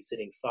personnel to be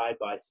sitting side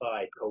by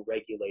side,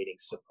 co-regulating,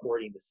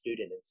 supporting the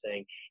student and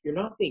saying, you're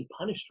not being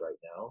punished right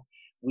now.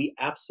 We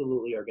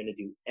absolutely are going to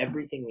do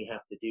everything we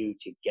have to do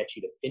to get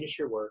you to finish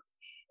your work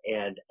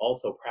and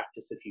also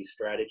practice a few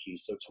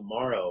strategies. So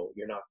tomorrow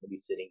you're not going to be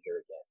sitting here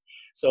again.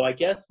 So I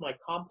guess my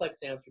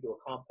complex answer to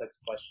a complex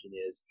question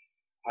is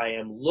I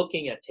am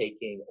looking at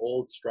taking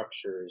old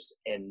structures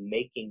and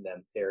making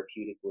them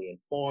therapeutically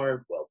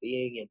informed,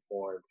 well-being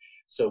informed,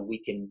 so we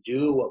can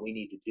do what we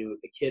need to do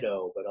with the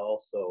kiddo, but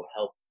also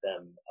help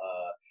them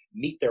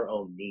meet their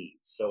own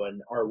needs. So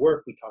in our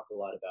work, we talk a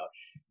lot about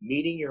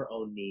meeting your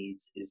own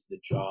needs is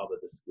the job of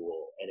the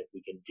school. And if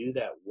we can do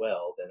that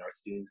well, then our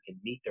students can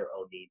meet their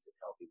own needs in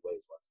healthy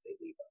ways once they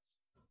leave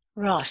us.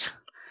 Right.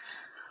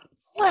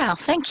 Wow,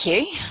 thank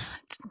you.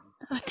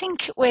 I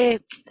think we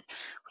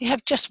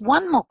have just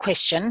one more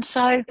question.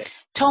 So,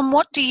 Tom,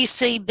 what do you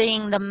see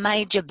being the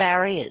major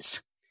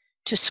barriers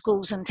to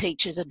schools and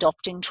teachers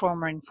adopting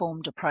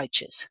trauma-informed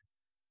approaches?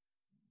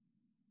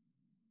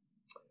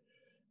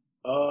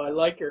 Oh, I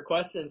like your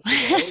questions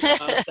today.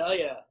 I'll tell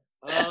you.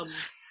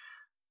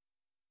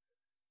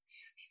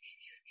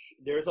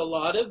 There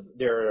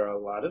are a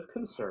lot of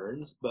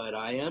concerns, but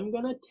I am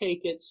going to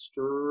take it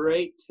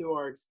straight to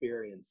our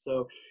experience.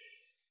 So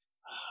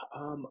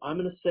I'm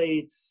going to say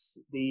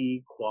it's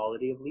the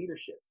quality of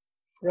leadership.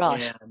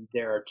 Right. And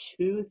there are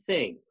 2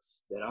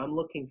 things that I'm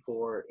looking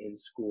for in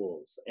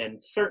schools. And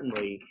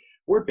certainly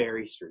we're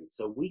Berry Street,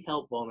 so we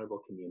help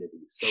vulnerable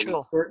communities. So we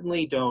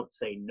certainly don't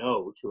say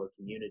no to a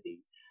community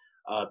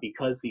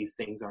because these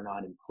things are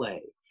not in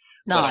play.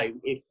 No.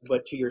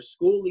 But to your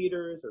school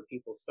leaders or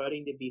people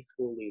studying to be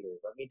school leaders,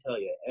 let me tell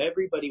you,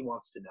 everybody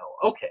wants to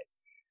know, okay,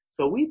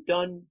 so we've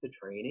done the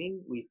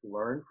training, we've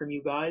learned from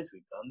you guys,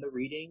 we've done the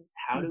reading,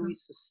 how do we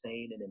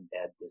sustain and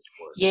embed this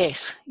work?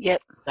 Yes,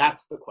 yep.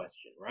 That's the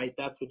question, right?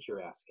 That's what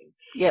you're asking.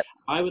 Yep.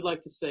 I would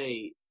like to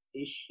say,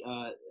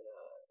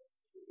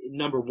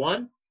 number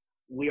 1,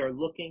 we are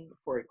looking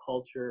for a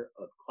culture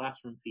of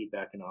classroom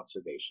feedback and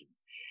observation.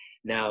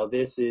 Now,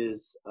 this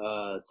is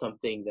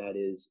something that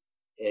is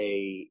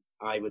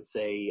I would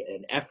say,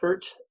 an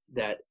effort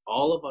that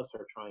all of us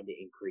are trying to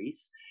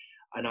increase.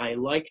 And I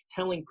like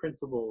telling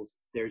principals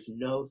there's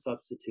no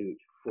substitute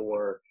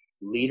for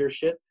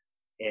leadership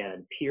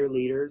and peer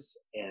leaders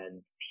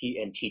and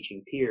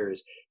teaching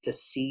peers to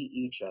see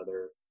each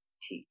other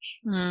teach.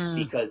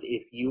 Because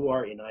if you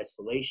are in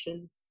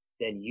isolation,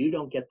 then you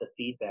don't get the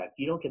feedback.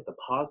 You don't get the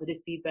positive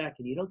feedback,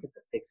 and you don't get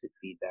the fix-it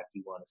feedback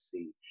you want to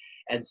see.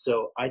 And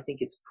so I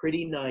think it's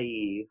pretty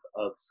naive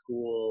of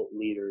school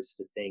leaders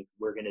to think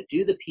we're going to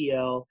do the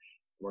PL,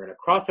 we're going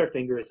to cross our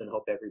fingers and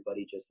hope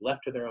everybody just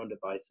left to their own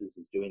devices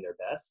is doing their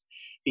best.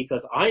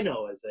 Because I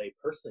know, as a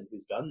person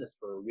who's done this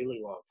for a really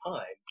long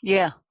time,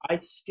 Yeah. I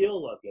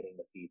still love getting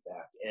the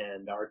feedback,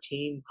 and our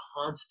team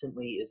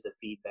constantly is the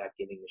feedback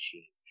giving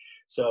machine.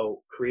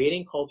 So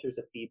creating cultures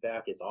of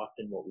feedback is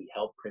often what we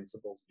help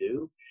principals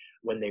do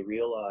when they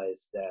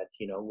realize that,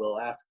 we'll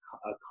ask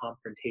a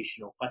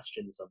confrontational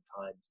question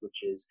sometimes,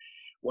 which is,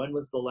 when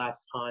was the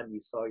last time you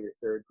saw your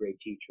third grade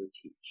teacher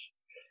teach?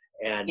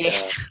 And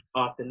Yes.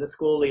 often the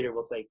school leader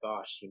will say,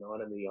 gosh, I'm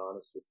going to be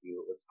honest with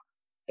you, it was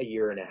a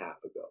year and a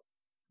half ago.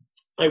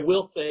 I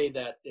will say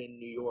that in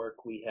New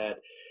York, we had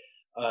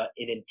an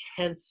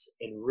intense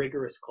and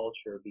rigorous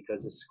culture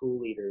because as school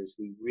leaders,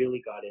 we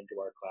really got into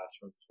our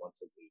classrooms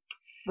once a week.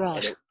 Right.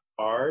 And it was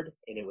hard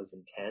and it was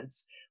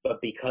intense.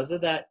 But because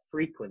of that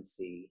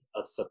frequency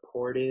of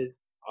supportive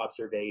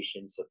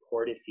observation,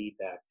 supportive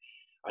feedback,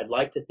 I'd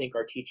like to think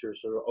our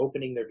teachers are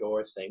opening their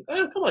doors saying,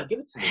 oh, come on, give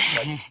it to me.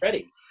 I'm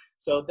ready.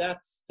 So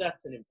that's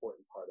an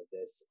important part of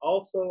this.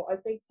 Also, I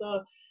think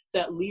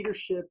that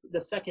leadership, the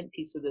second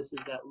piece of this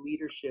is that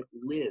leadership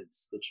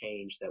lives the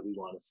change that we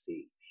want to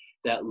see.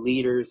 That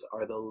leaders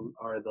are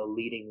the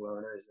leading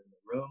learners in the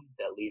room,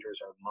 that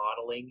leaders are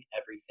modeling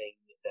everything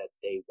that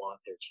they want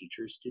their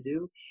teachers to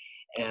do.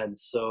 And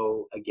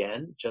so,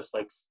 again, just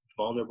like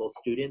vulnerable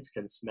students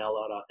can smell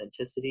out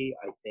authenticity,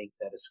 I think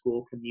that a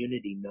school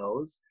community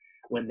knows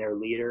when their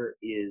leader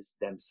is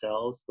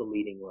themselves the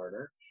leading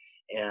learner.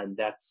 And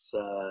that's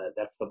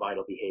the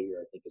vital behavior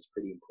I think is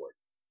pretty important.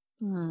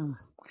 Mm.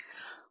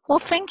 Well,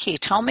 thank you,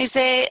 Tom. Is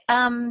there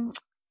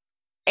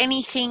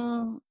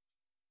anything,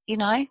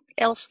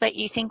 else that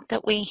you think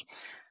that we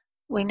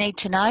need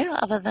to know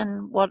other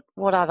than what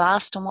I've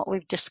asked and what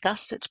we've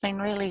discussed? It's been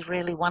really,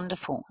 really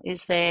wonderful.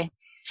 Is there?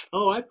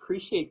 Oh, I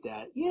appreciate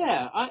that.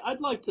 Yeah,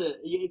 I'd like to,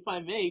 if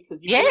I may,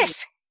 because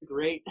Yes.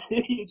 Great.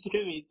 You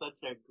give me such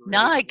a great.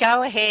 No,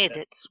 go ahead.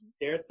 It's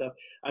share stuff.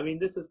 I mean,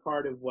 this is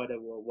part of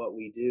what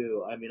we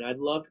do. I mean, I'd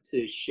love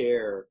to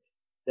share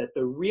that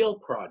the real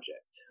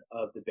project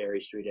of the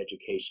Berry Street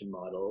education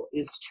model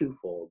is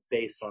twofold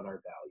based on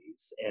our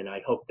values. And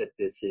I hope that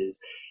this is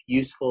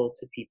useful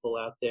to people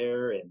out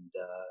there. And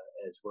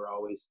as we're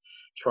always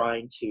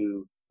trying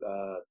to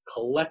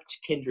collect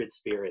kindred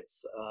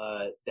spirits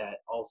that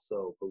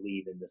also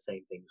believe in the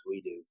same things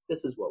we do,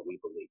 this is what we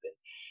believe in.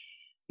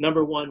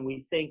 Number one, we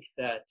think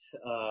that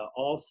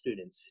all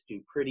students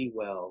do pretty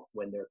well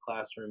when their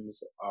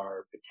classrooms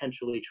are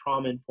potentially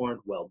trauma-informed,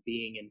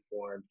 well-being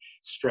informed,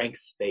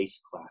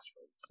 strengths-based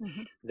classrooms.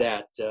 Mm-hmm.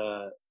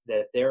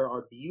 That there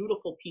are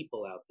beautiful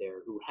people out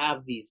there who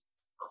have these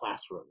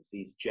classrooms,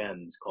 these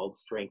gems called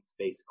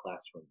strengths-based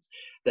classrooms,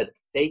 that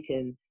they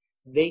can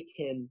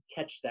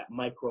catch that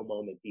micro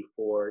moment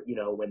before,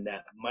 when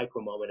that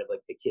micro moment of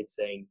like the kid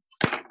saying,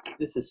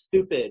 this is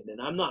stupid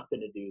and I'm not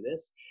going to do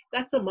this.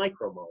 That's a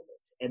micro moment.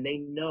 And they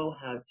know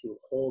how to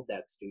hold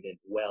that student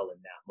well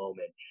in that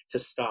moment to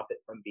stop it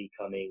from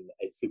becoming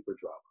a super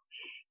drama.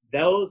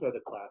 Those are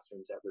the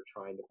classrooms that we're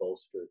trying to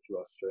bolster through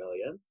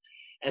Australia.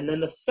 And then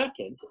the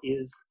second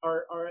is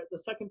the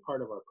second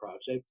part of our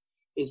project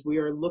is we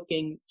are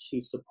looking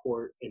to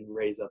support and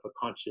raise up a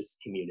conscious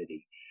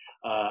community.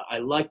 I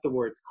like the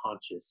words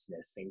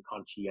consciousness and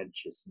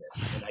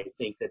conscientiousness, and I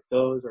think that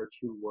those are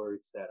two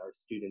words that our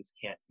students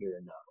can't hear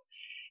enough.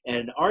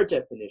 And our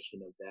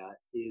definition of that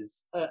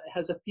is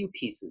has a few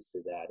pieces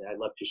to that, and I'd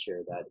love to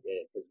share that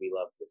because we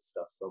love this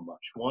stuff so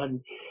much.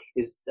 One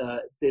is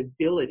the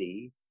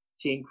ability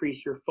to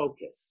increase your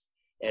focus.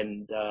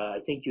 And I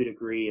think you'd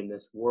agree in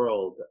this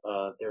world,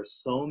 there's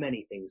so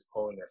many things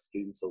pulling our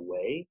students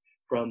away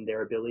from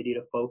their ability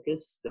to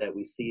focus that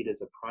we see it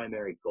as a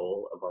primary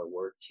goal of our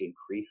work to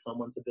increase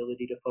someone's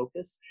ability to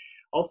focus.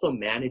 Also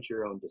manage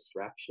your own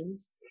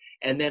distractions.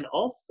 And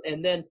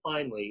then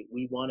finally,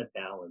 we want to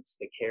balance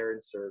the care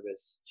and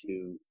service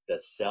to the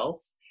self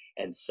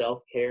and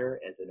self-care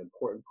as an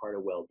important part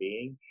of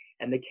well-being,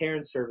 and the care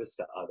and service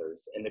to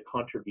others and the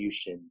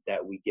contribution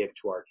that we give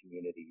to our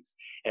communities.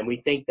 And we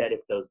think that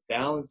if those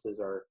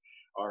balances are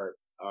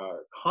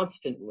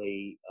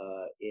constantly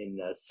in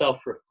a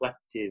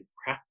self-reflective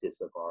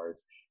practice of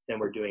ours, then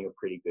we're doing a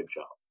pretty good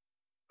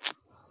job.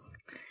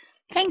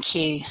 Thank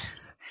you.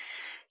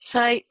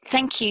 So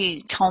thank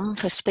you, Tom,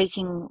 for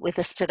speaking with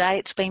us today.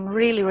 It's been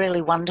really,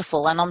 really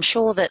wonderful, and I'm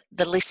sure that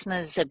the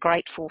listeners are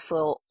grateful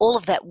for all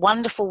of that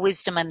wonderful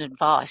wisdom and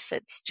advice.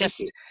 It's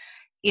just,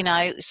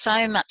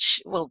 so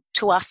much, well,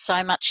 to us,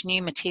 so much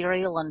new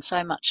material and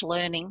so much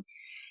learning.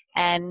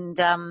 And,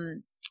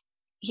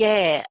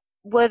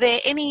 were there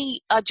any,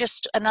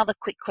 just another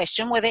quick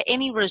question, were there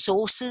any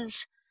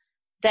resources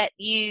that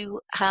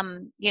you,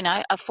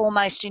 are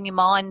foremost in your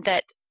mind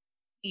that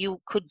you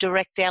could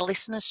direct our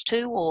listeners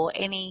to, or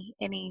any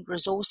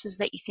resources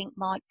that you think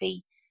might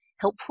be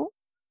helpful?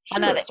 I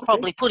know Sure. that's Okay.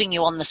 probably putting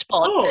you on the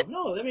spot. Oh, But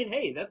no, I mean,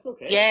 hey, that's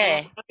okay.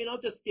 yeah, I'll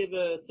just give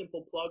a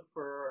simple plug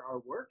for our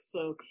work.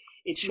 So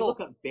if you sure. look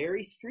up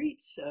Berry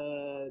Street,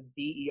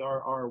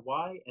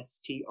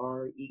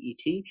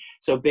 BERRYSTREET,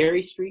 so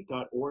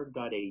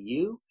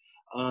berrystreet.org.au,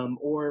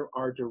 or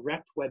our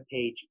direct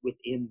webpage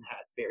within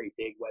that very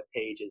big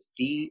webpage is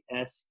dsem.org.au,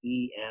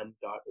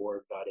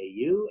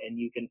 and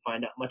you can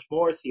find out much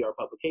more, see our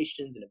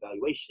publications and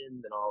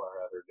evaluations and all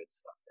our other good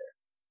stuff there.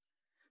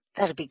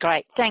 That'd be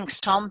great.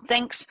 Thanks, Tom.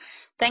 Thanks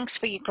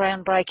for your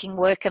groundbreaking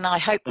work, and I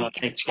hope we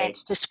get a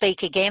chance to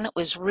speak again. It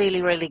was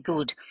really, really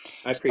good.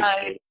 I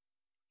appreciate it.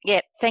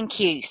 Yeah, thank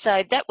you.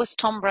 So that was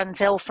Tom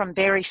Brunzell from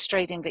Berry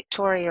Street in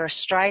Victoria,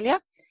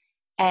 Australia.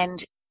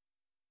 And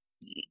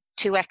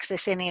to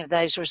access any of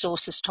those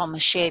resources Tom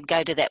has shared,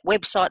 go to that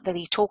website that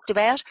he talked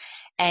about,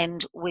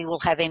 and we will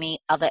have any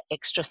other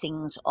extra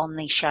things on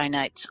the show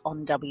notes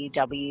on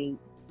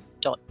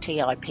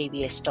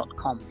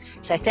www.tipbs.com.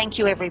 So thank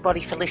you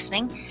everybody for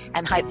listening,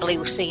 and hopefully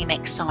we'll see you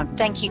next time.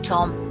 Thank you,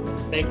 Tom.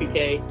 Thank you,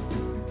 Kate.